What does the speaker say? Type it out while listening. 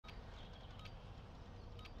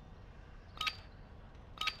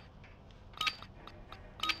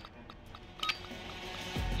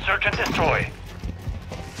Search and destroy.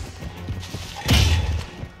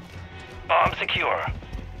 Bomb secure.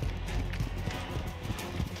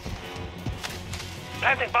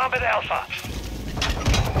 Planting bomb at Alpha.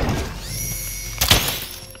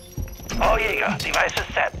 All Jaeger, device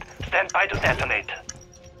is set. Stand by to detonate.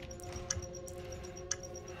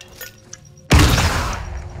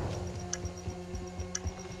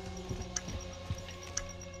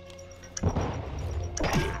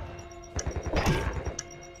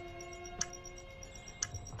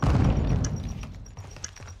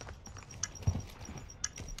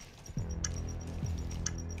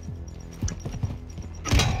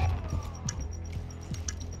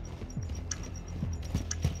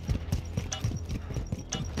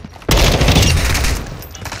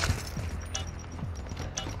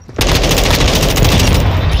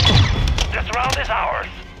 Round is ours.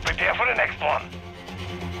 Prepare for the next one.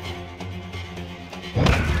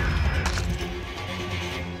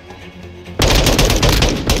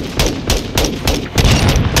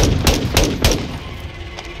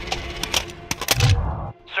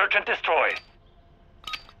 Search and destroy.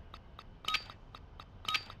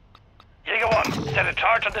 Jaeger 1, set a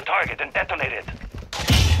charge on the target and detonate it.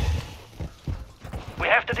 We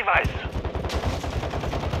have the device.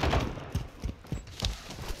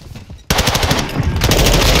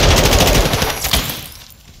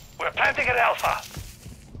 Planting at Alpha.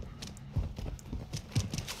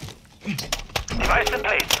 Device in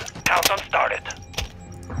place. Countdown started.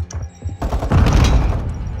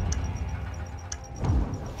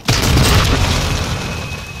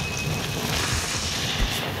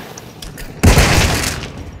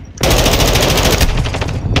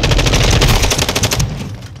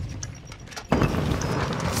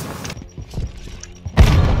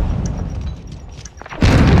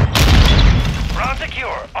 Round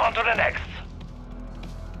secure. On to the next.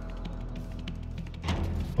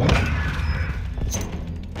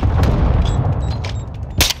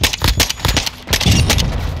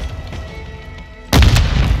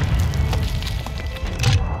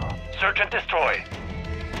 Search and destroy.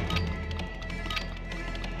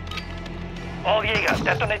 All Jaeger,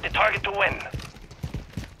 detonate the target to win.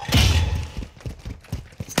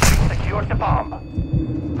 Secure the bomb.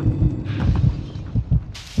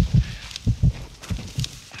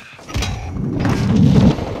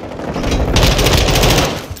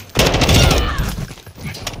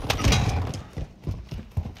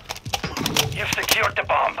 You've secured the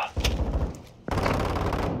bomb.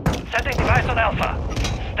 Setting device on Alpha.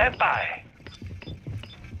 Stand by.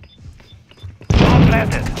 Bomb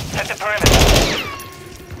planted. Set the perimeter.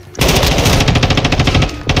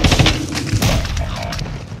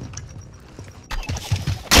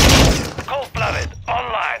 Cold-blooded.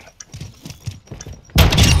 Online.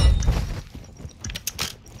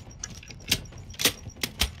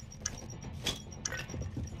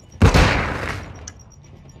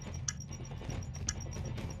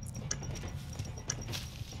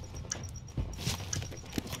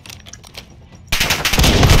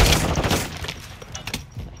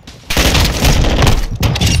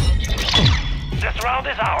 This round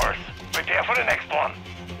is ours. Prepare for the next one.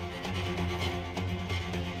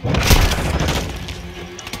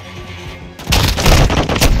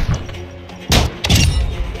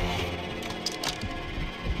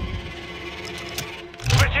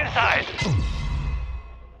 Switch inside.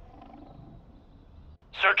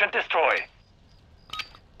 Search and destroy.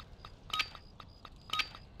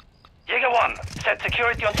 Jaeger 1, set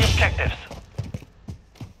security on the objectives.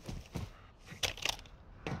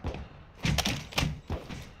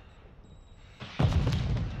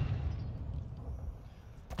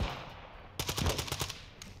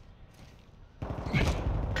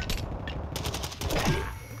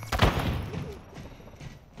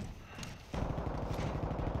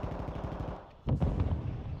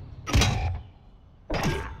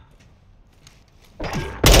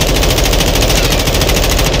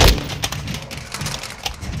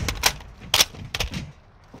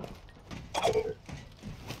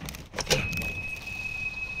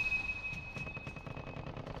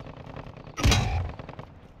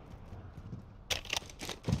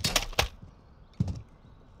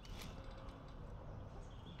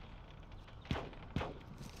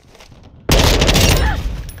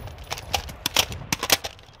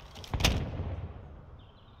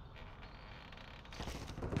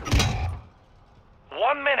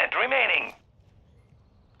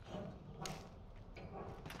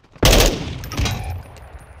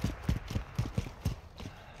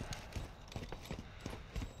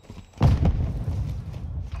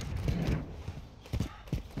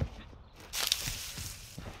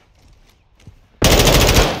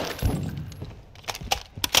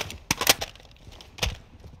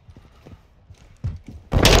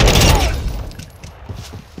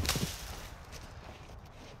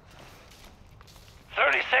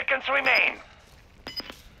 seconds remain.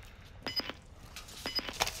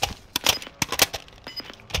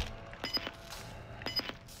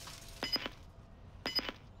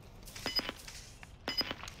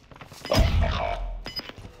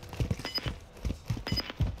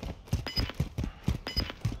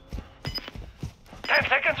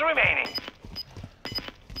 Seconds remaining.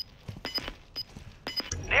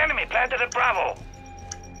 The enemy planted at Bravo.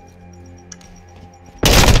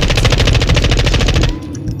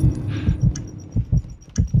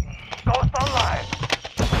 Ghost online.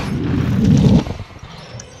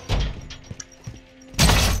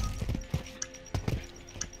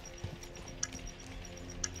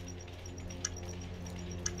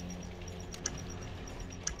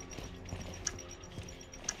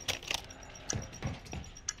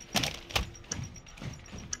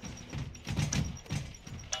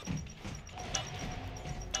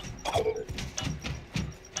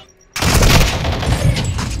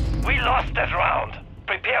 We lost that round.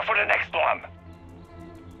 Prepare for the next one.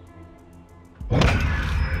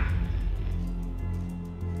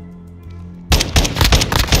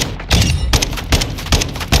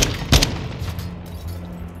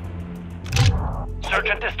 Search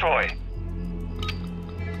and destroy.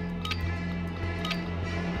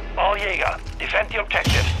 All Jaeger, defend the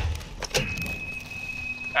objectives.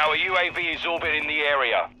 Our UAV is orbiting the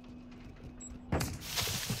area.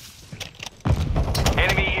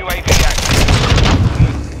 Enemy UAV active.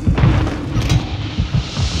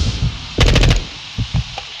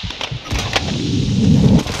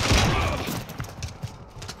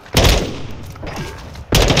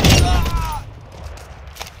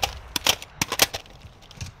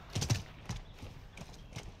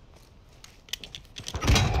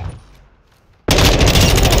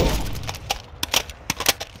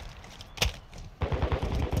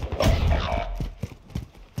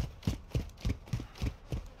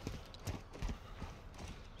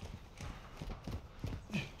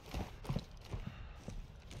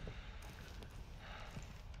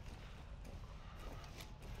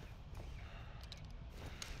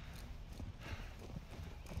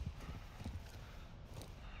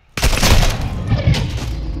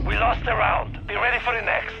 Lost the round. Be ready for the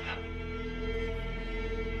next.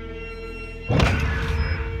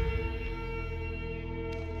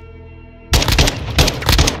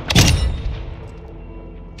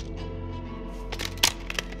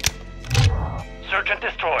 Search and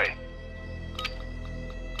destroy.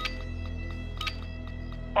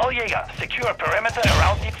 All Jaeger, secure perimeter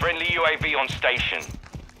around the Friendly UAV on station.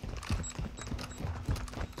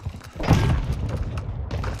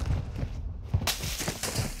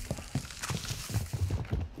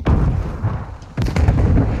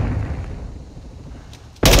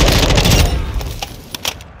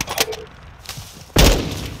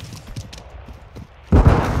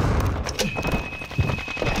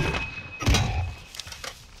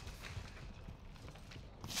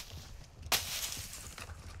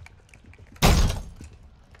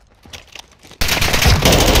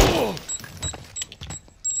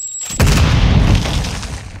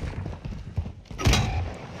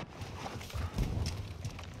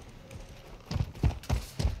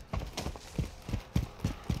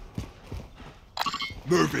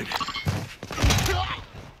 Moving.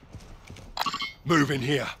 Moving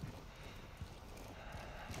here.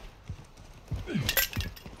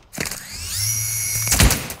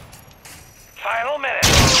 Final minute.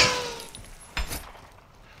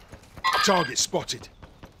 Target spotted.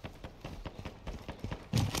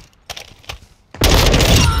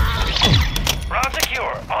 Round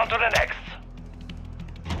secure. On to the next.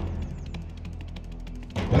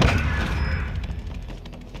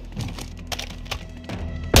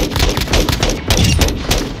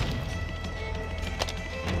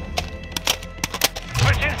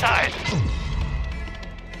 Switch inside.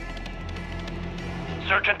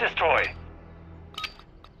 Search and destroy.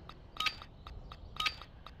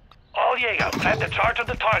 All Jaeger, plant the charge on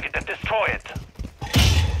the target and destroy it.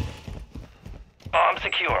 Bomb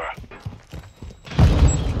secure.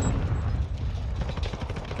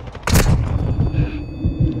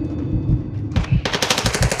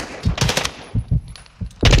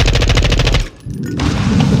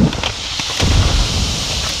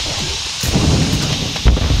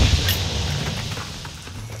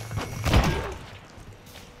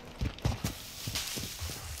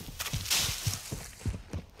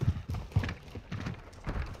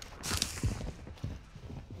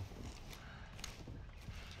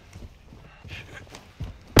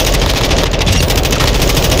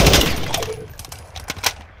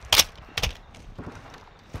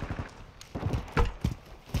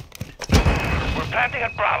 Planting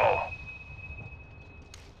at Bravo.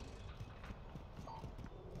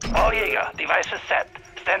 All Jaeger, device is set.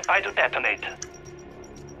 Stand by to detonate.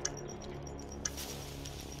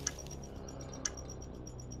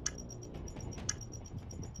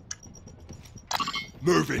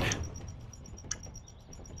 Moving.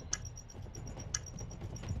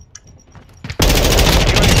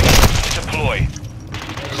 Deploy.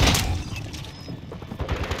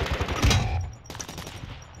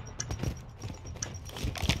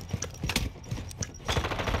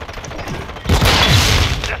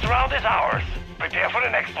 This round is ours. Prepare for the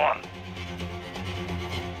next one.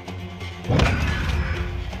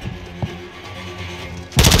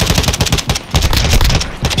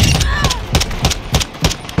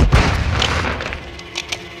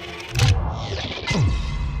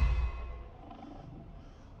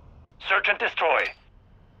 Search and destroy.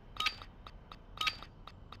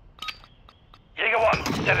 Jaeger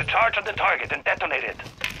 1, set a charge on the target and detonate it.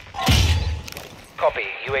 Copy.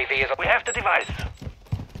 UAV is... We have the device.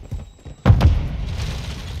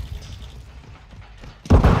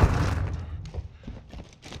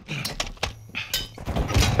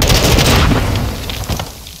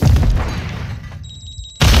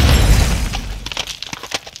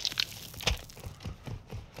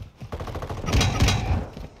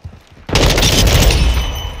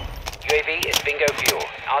 UAV is bingo fuel.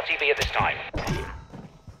 RTB at this time.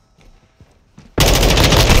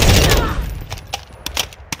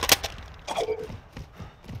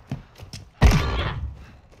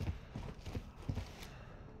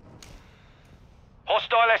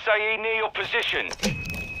 Hostile SAE near your position.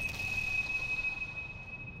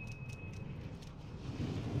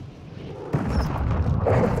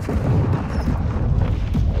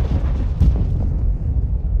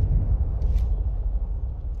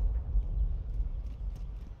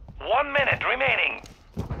 One minute remaining.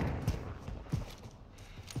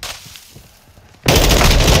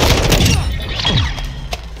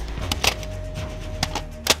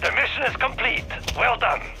 The mission is complete. Well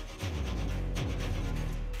done.